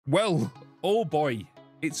Well, oh boy,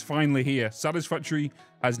 it's finally here. Satisfactory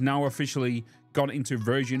has now officially gone into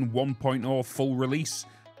version 1.0 full release.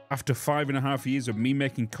 After 5.5 years of me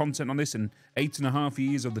making content on this and 8.5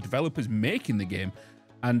 years of the developers making the game.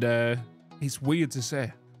 And it's weird to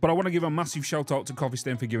say, but I want to give a massive shout out to Coffee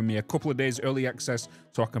Stain for giving me a couple of days early access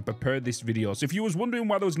so I can prepare this video. So if you was wondering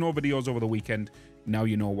why there was no videos over the weekend, now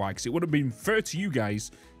you know why. Because it would have been fair to you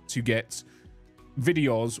guys to get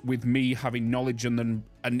videos with me having knowledge in them,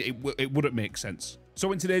 and it wouldn't make sense.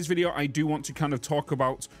 So in today's video, I do want to kind of talk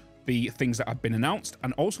about the things that have been announced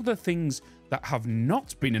and also the things that have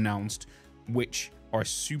not been announced, which are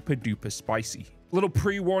super duper spicy. Little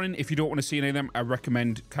pre-warning, if you don't want to see any of them, I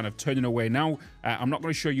recommend kind of turning away now. I'm not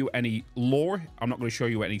going to show you any lore. I'm not going to show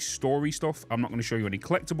you any story stuff. I'm not going to show you any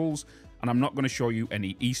collectibles, and I'm not going to show you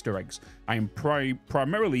any Easter eggs. I am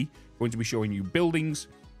primarily going to be showing you buildings,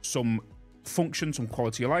 some function, some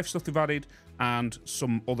quality of life stuff they've added, and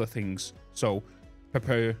some other things. So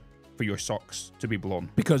prepare for your socks to be blown,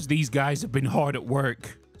 because these guys have been hard at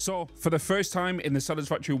work. So for the first time in the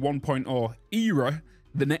Satisfactory 1.0 era,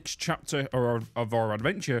 the next chapter of our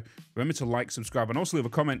adventure, remember to like, subscribe, and also leave a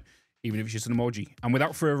comment, even if it's just an emoji. And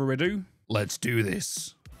without further ado, let's do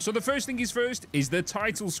this. So the first thing is first is the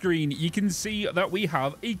title screen. You can see that we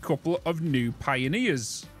have a couple of new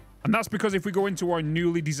pioneers. And that's because if we go into our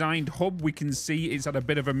newly designed hub, we can see it's had a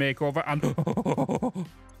bit of a makeover, and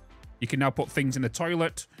you can now put things in the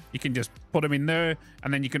toilet. You can just put them in there,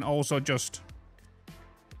 and then you can also just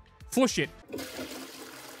flush it.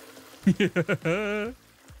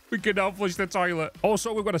 We can now flush the toilet.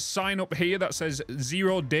 Also, we've got a sign up here that says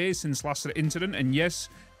 0 days since last incident. And yes,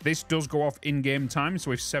 this does go off in-game time.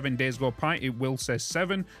 So if 7 days go by, it will say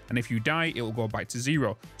 7. And if you die, it will go back to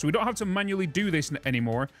 0. So we don't have to manually do this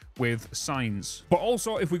anymore with signs. But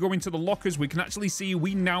also, if we go into the lockers, we can actually see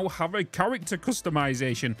we now have a character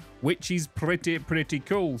customization, which is pretty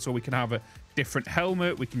cool. So we can have a different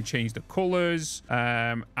helmet, we can change the colors,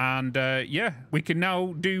 yeah, we can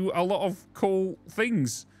now do a lot of cool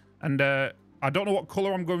things. And I don't know what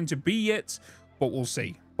color I'm going to be yet, but we'll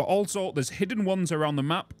see. But also, there's hidden ones around the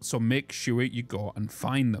map, so make sure you go and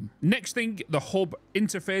find them. Next thing, the hub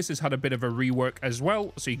interface has had a bit of a rework as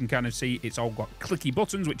well, so you can kind of see it's all got clicky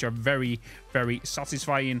buttons, which are very, very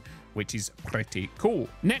satisfying, which is pretty cool.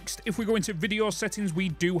 Next, if we go into video settings, we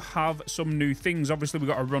do have some new things. Obviously, we've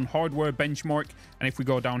got a run hardware benchmark, and if we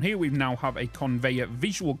go down here, we now have a conveyor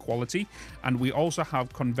visual quality, and we also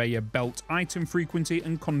have conveyor belt item frequency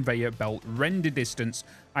and conveyor belt render distance.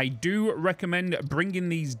 I do recommend bringing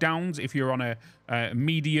these down if you're on a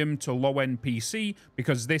medium to low-end PC,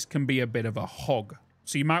 because this can be a bit of a hog.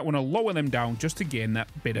 So you might want to lower them down just to gain that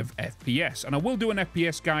bit of FPS, and I will do an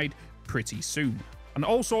FPS guide pretty soon. And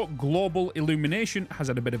also, global illumination has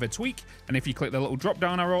had a bit of a tweak, and if you click the little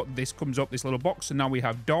drop-down arrow, this comes up, this little box, and now we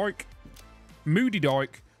have dark, moody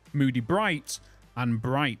bright, and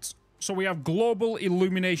bright. So we have global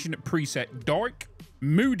illumination preset dark,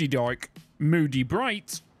 moody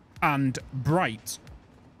bright, and bright.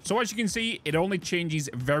 So as you can see, it only changes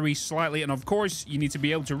very slightly, and of course, you need to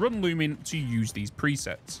be able to run Lumen to use these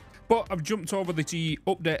presets. But I've jumped over the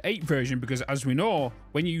update 8 version because, as we know,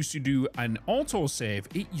 when you used to do an autosave,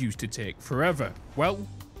 it used to take forever. Well,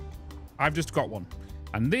 I've just got one.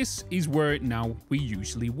 And this is where now we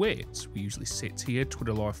usually wait. We usually sit here,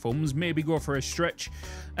 twiddle our thumbs, maybe go for a stretch.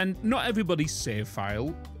 And not everybody's save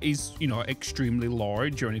file is, you know, extremely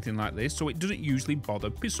large or anything like this, so it doesn't usually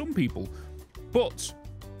bother some people. But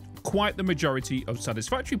quite the majority of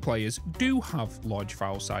Satisfactory players do have large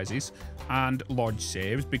file sizes and large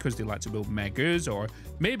saves because they like to build megas, or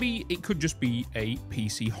maybe it could just be a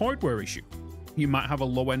PC hardware issue. You might have a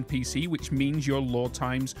low-end PC, which means your load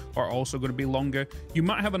times are also going to be longer. You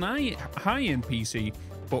might have an high-end PC,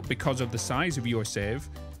 but because of the size of your save,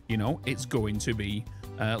 you know, it's going to be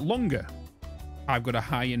longer. I've got a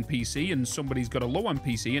high-end PC and somebody's got a low-end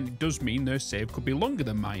PC, and it does mean their save could be longer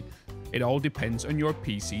than mine. It all depends on your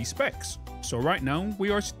PC specs. So right now,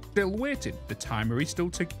 we are still waiting. The timer is still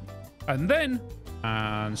ticking.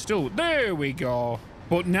 And still, there we go.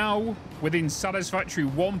 But now, within Satisfactory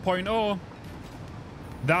 1.0,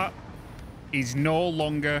 that is no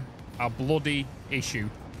longer a bloody issue.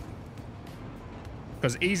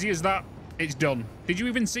 Because easy as that, it's done. Did you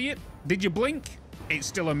even see it? Did you blink? It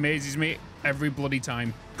still amazes me every bloody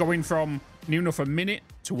time. Going from new enough a minute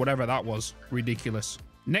to whatever that was. Ridiculous.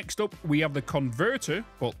 Next up, we have the converter,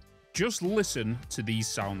 but just listen to these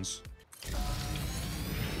sounds.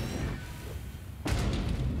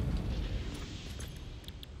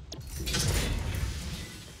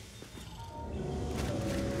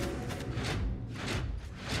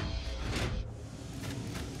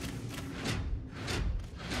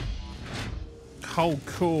 How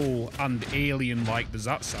cool and alien-like does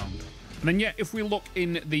that sound? And then, yeah, if we look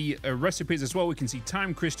in the recipes as well, we can see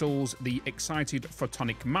time crystals, the excited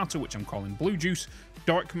photonic matter, which I'm calling blue juice,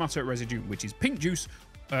 dark matter residue, which is pink juice,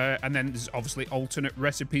 and then there's obviously alternate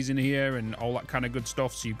recipes in here and all that kind of good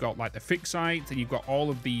stuff. So you've got like the fixite, and you've got all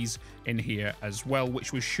of these in here as well,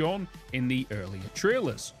 which was shown in the earlier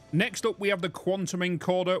trailers. Next up, we have the quantum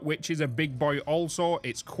encoder, which is a big boy also.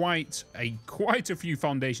 It's quite a few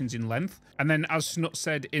foundations in length. And then, as Snut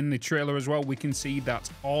said in the trailer as well, we can see that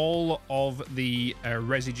all of the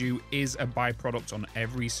residue is a byproduct on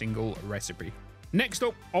every single recipe. Next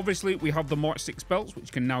up, obviously, we have the Mort 6 belts,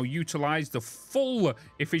 which can now utilize the full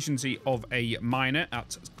efficiency of a miner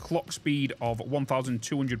at clock speed of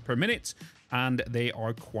 1,200 per minute, and they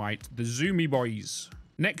are quite the zoomy boys.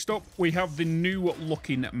 Next up, we have the new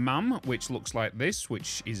looking MAM, which looks like this,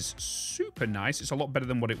 which is super nice. It's a lot better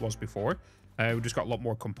than what it was before. We've just got a lot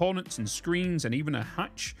more components and screens and even a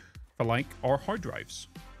hatch for like our hard drives.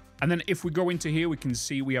 And then if we go into here, we can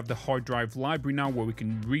see we have the hard drive library now, where we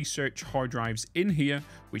can research hard drives in here,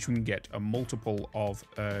 which we can get a multiple of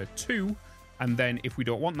 2. And then if we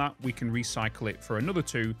don't want that, we can recycle it for another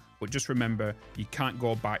 2. But just remember, you can't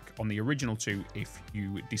go back on the original 2 if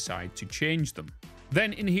you decide to change them.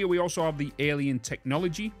 Then in here, we also have the alien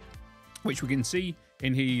technology, which we can see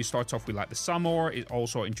in here. You start off with like the Samor. It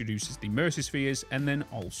also introduces the Mercispheres and then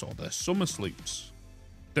also the Summer Sloops.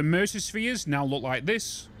 The Mercispheres now look like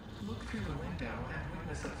this. Look through the window and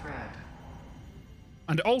witness a thread.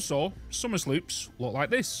 And also, Summer Sloops look like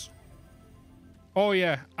this. Oh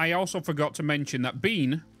yeah, I also forgot to mention that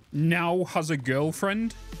Bean now has a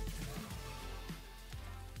girlfriend.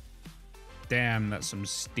 Damn, that's some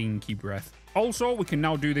stinky breath. Also, we can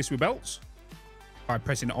now do this with belts by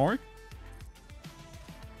pressing R.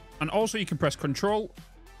 And also, you can press Control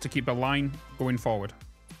to keep a line going forward.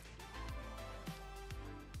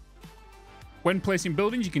 When placing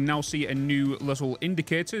buildings, you can now see a new little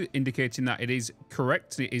indicator indicating that it is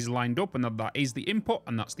correct, it is lined up, and that is the input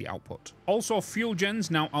and that's the output. Also, fuel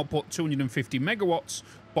gens now output 250 megawatts,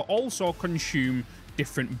 but also consume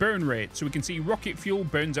different burn rates. So we can see rocket fuel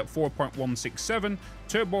burns at 4.167,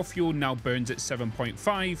 turbo fuel now burns at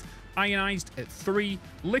 7.5, ionized at 3,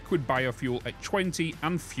 liquid biofuel at 20,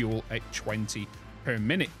 and fuel at 20 per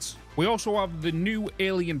minute. We also have the new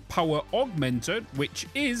alien power augmenter, which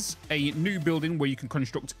is a new building where you can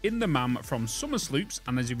construct in the MAM from Summer Sloops,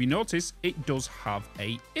 and as if you notice, it does have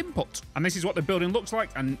a input. And this is what the building looks like,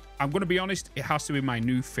 and I'm going to be honest, it has to be my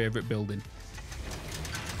new favorite building.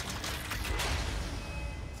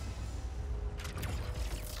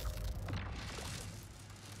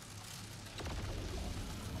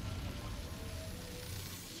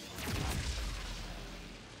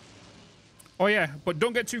 Oh yeah, but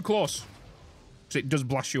don't get too close, because it does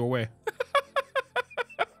blast you away.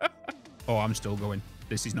 Oh, I'm still going.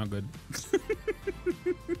 This is not good.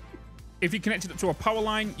 If you connect it up to a power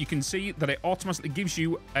line, you can see that it automatically gives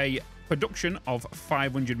you a production of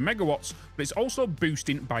 500 megawatts, but it's also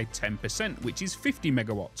boosting by 10%, which is 50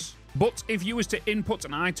 megawatts. But if you was to input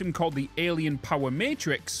an item called the Alien Power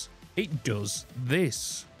Matrix, it does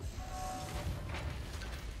this.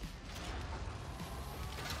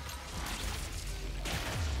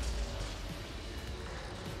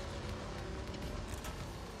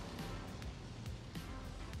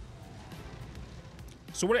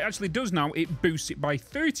 So what it actually does now, it boosts it by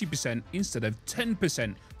 30% instead of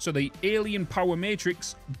 10%. So the Alien Power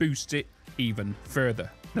Matrix boosts it even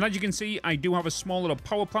further. And as you can see, I do have a small little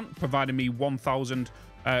power plant providing me 1,000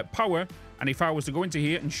 power. And if I was to go into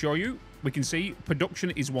here and show you, we can see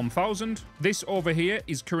production is 1,000. This over here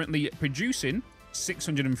is currently producing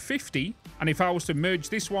 650. And if I was to merge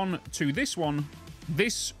this one to this one,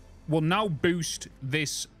 this will now boost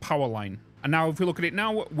this power line. And now if we look at it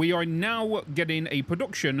now, we are now getting a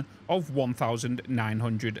production of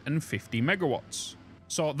 1,950 megawatts.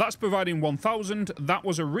 So that's providing 1,000. That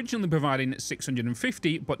was originally providing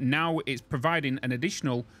 650, but now it's providing an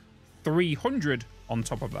additional 300 on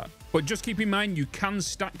top of that. But just keep in mind, you can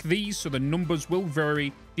stack these, so the numbers will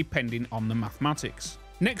vary depending on the mathematics.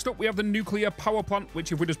 Next up, we have the nuclear power plant,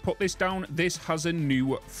 which if we just put this down, this has a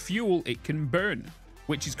new fuel it can burn,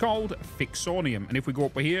 which is called Fixonium. And if we go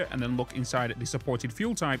up here and then look inside at the supported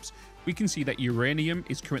fuel types, we can see that uranium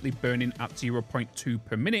is currently burning at 0.2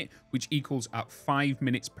 per minute, which equals at 5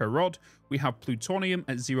 minutes per rod. We have plutonium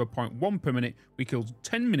at 0.1 per minute, which equals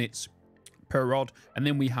 10 minutes per rod. And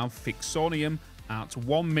then we have Fixonium at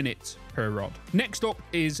 1 minute per rod. Next up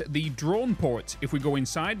is the drone port. If we go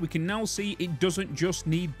inside, we can now see it doesn't just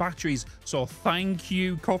need batteries. So thank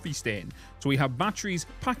you, Coffee Stain. So we have batteries,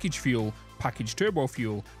 packaged fuel, packaged turbo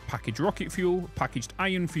fuel, packaged rocket fuel, packaged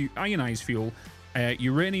ionized fuel,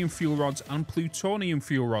 uranium fuel rods, and plutonium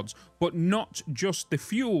fuel rods. But not just the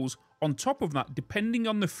fuels. On top of that, depending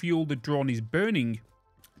on the fuel the drone is burning,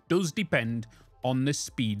 does depend on the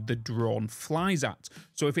speed the drone flies at.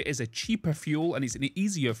 So if it is a cheaper fuel and it's an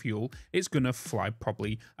easier fuel, it's going to fly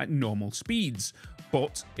probably at normal speeds.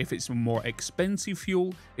 But if it's a more expensive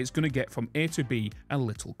fuel, it's going to get from A to B a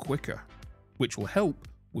little quicker, which will help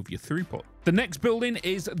with your throughput. The next building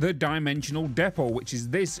is the dimensional depot, which is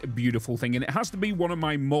this beautiful thing, and it has to be one of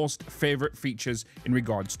my most favorite features in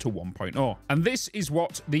regards to 1.0. And this is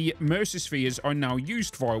what the Mercer are now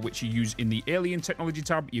used for, which you use in the alien technology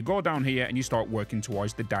tab. You go down here and you start working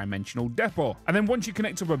towards the dimensional depot. And then once you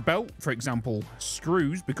connect up a belt, for example,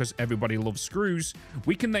 screws, because everybody loves screws,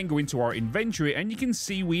 we can then go into our inventory and you can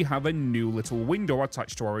see we have a new little window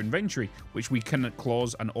attached to our inventory, which we can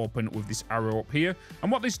close and open with this arrow up here.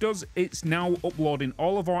 And what this does, it's now uploading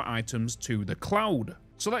all of our items to the cloud.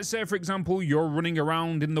 So let's say, for example, you're running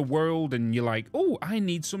around in the world and you're like, oh, I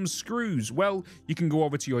need some screws. Well, you can go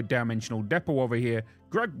over to your dimensional depot over here,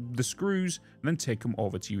 grab the screws, and then take them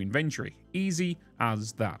over to your inventory. Easy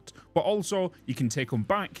as that. But also, you can take them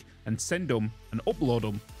back and send them and upload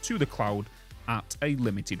them to the cloud at a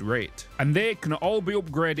limited rate. And they can all be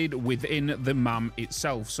upgraded within the MAM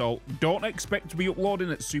itself. So don't expect to be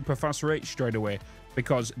uploading at super fast rate straight away,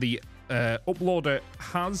 because the uploader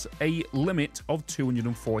has a limit of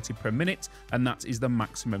 240 per minute, and that is the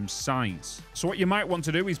maximum size. So what you might want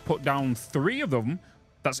to do is put down 3 of them.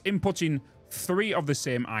 That's inputting 3 of the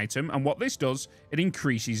same item, and what this does, it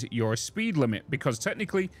increases your speed limit, because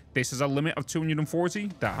technically this is a limit of 240,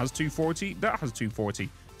 that has 240, that has 240.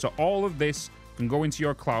 So all of this can go into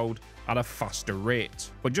your cloud at a faster rate.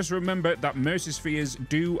 But just remember that Mercer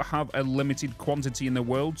do have a limited quantity in the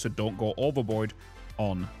world, so don't go overboard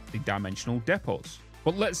on the dimensional depots.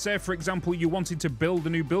 But let's say, for example, you wanted to build a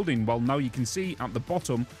new building. Well, now you can see at the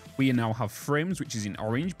bottom, we now have frames, which is in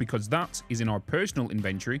orange, because that is in our personal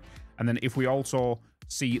inventory. And then if we also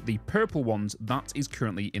see the purple ones, that is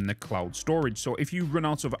currently in the cloud storage. So if you run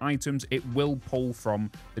out of items, it will pull from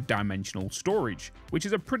the dimensional storage, which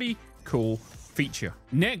is a pretty cool feature.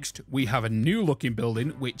 Next, we have a new looking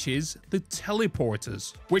building, which is the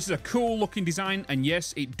teleporters, which is a cool looking design. And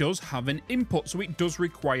yes, it does have an input, so it does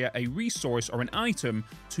require a resource or an item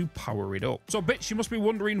to power it up. So Bitz, you must be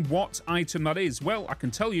wondering what item that is. Well, I can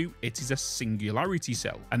tell you it is a singularity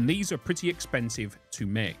cell, and these are pretty expensive to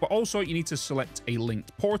make. But also you need to select a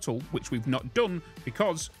linked portal, which we've not done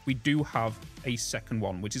because we do have a second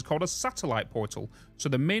one, which is called a satellite portal. So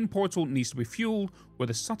the main portal needs to be fueled, where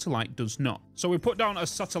the satellite does not. So we put down a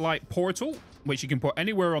satellite portal, which you can put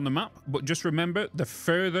anywhere on the map, but just remember, the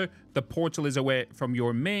further the portal is away from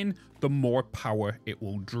your main, the more power it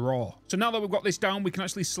will draw. So now that we've got this down, we can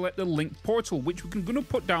actually select the linked portal, which we're going to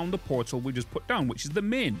put down the portal we just put down, which is the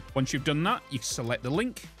main. Once you've done that, you select the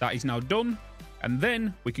link. That is now done, and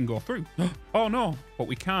then we can go through. Oh no, but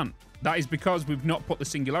we can't. That is because we've not put the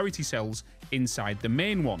singularity cells inside the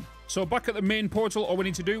main one. So back at the main portal, all we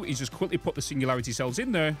need to do is just quickly put the singularity cells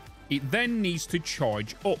in there. It then needs to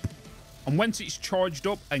charge up. And once it's charged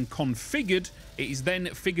up and configured, it is then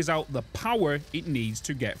figures out the power it needs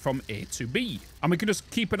to get from A to B. And we can just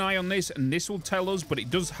keep an eye on this, and this will tell us, but it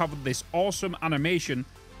does have this awesome animation.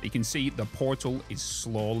 You can see the portal is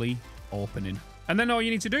slowly opening. And then all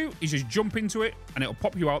you need to do is just jump into it, and it'll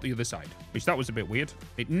pop you out the other side, which that was a bit weird.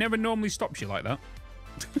 It never normally stops you like that.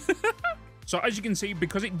 So as you can see,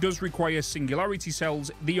 because it does require singularity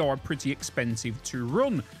cells, they are pretty expensive to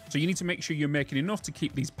run. So you need to make sure you're making enough to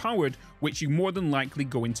keep these powered, which you more than likely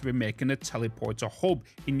going to be making a teleporter hub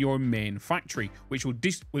in your main factory, which will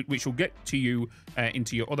get to you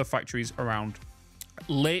into your other factories around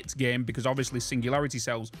late game, because obviously singularity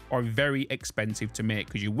cells are very expensive to make,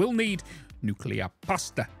 because you will need nuclear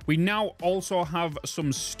pasta. We now also have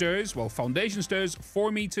some stairs, well, foundation stairs,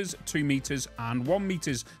 4 meters, 2 meters, and 1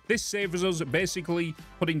 meters. This saves us basically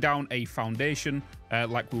putting down a foundation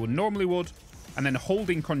like we would normally would, and then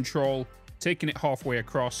holding control, taking it halfway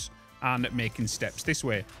across, and making steps this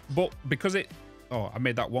way. But because I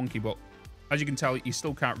made that wonky, but as you can tell, you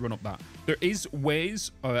still can't run up that. There is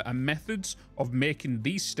ways and methods of making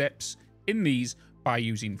these steps in these by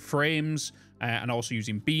using frames and also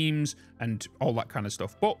using beams and all that kind of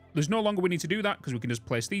stuff. But there's no longer we need to do that, because we can just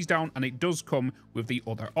place these down, and it does come with the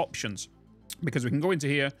other options, because we can go into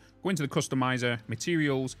here, go into the customizer,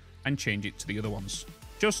 materials, and change it to the other ones.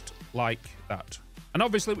 just like that. And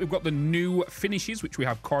obviously we've got the new finishes, which we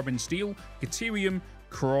have carbon steel, deuterium,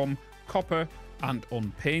 chrome, copper, and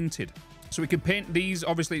unpainted. So we can paint these.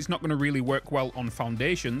 Obviously it's not going to really work well on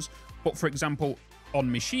foundations, but for example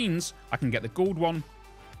on machines I can get the gold one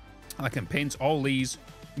and I can paint all these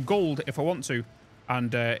gold if I want to,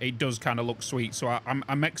 and it does kind of look sweet. So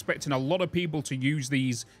I'm expecting a lot of people to use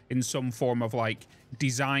these in some form of like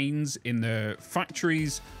designs in the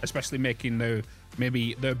factories, especially making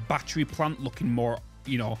maybe the battery plant looking more,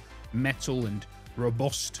 you know, metal and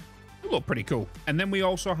robust. They look pretty cool. And then we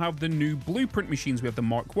also have the new blueprint machines. We have the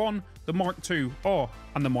Mark 1, the Mark 2,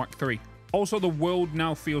 and the Mark 3. Also, the world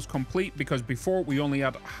now feels complete because before we only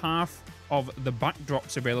had half of the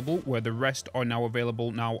backdrops available, where the rest are now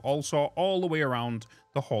available now also all the way around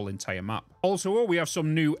the whole entire map. Also, we have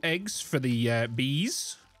some new eggs for the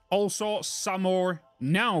bees. Also, Samor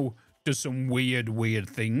now does some weird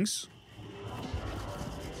things.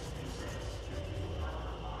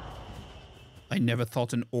 I never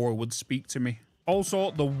thought an ore would speak to me. Also,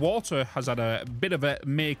 the water has had a bit of a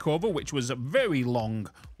makeover, which was very long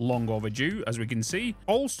overdue, as we can see.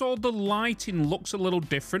 Also, the lighting looks a little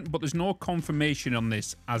different, but there's no confirmation on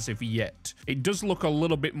this as of yet. It does look a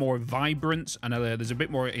little bit more vibrant, and there's a bit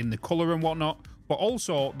more in the color and whatnot. But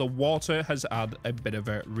also, the water has had a bit of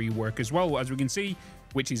a rework as well, as we can see,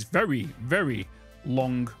 which is very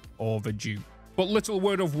long overdue. But little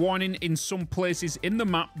word of warning, in some places in the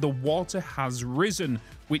map, the water has risen,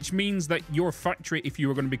 which means that your factory, if you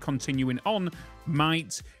are going to be continuing on,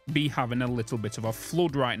 might be having a little bit of a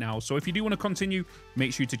flood right now. So if you do want to continue,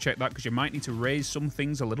 make sure to check that because you might need to raise some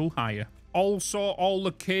things a little higher. Also, all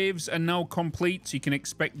the caves are now complete, so you can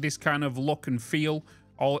expect this kind of look and feel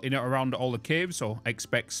all in around all the caves. So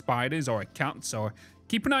expect spiders or cats, or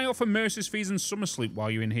keep an eye out for Mercer's Fees and Summer Sleep while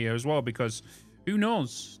you're in here as well, because who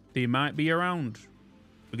knows? They might be around,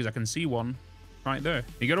 because I can see one right there.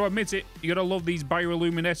 You got to admit it. You got to love these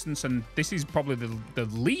bioluminescence, and this is probably the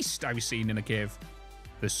least I've seen in a cave.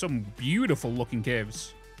 There's some beautiful looking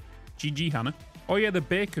caves. GG, Hannah. Oh yeah, the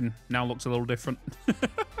bacon now looks a little different.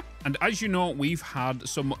 And as you know, we've had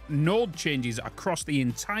some node changes across the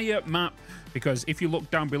entire map, because if you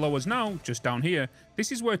look down below us now, just down here,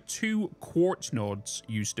 this is where 2 quartz nodes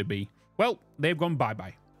used to be. Well, they've gone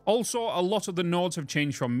bye-bye. Also, a lot of the nodes have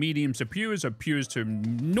changed from mediums to pures, or pures to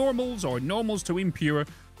normals, or normals to impure,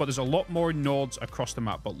 but there's a lot more nodes across the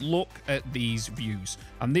map. But look at these views.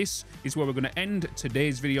 And this is where we're going to end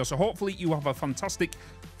today's video. So hopefully you have a fantastic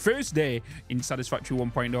first day in Satisfactory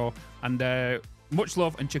 1.0, and much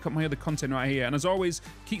love, and check out my other content right here. And as always,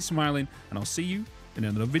 keep smiling, and I'll see you in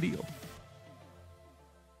another video.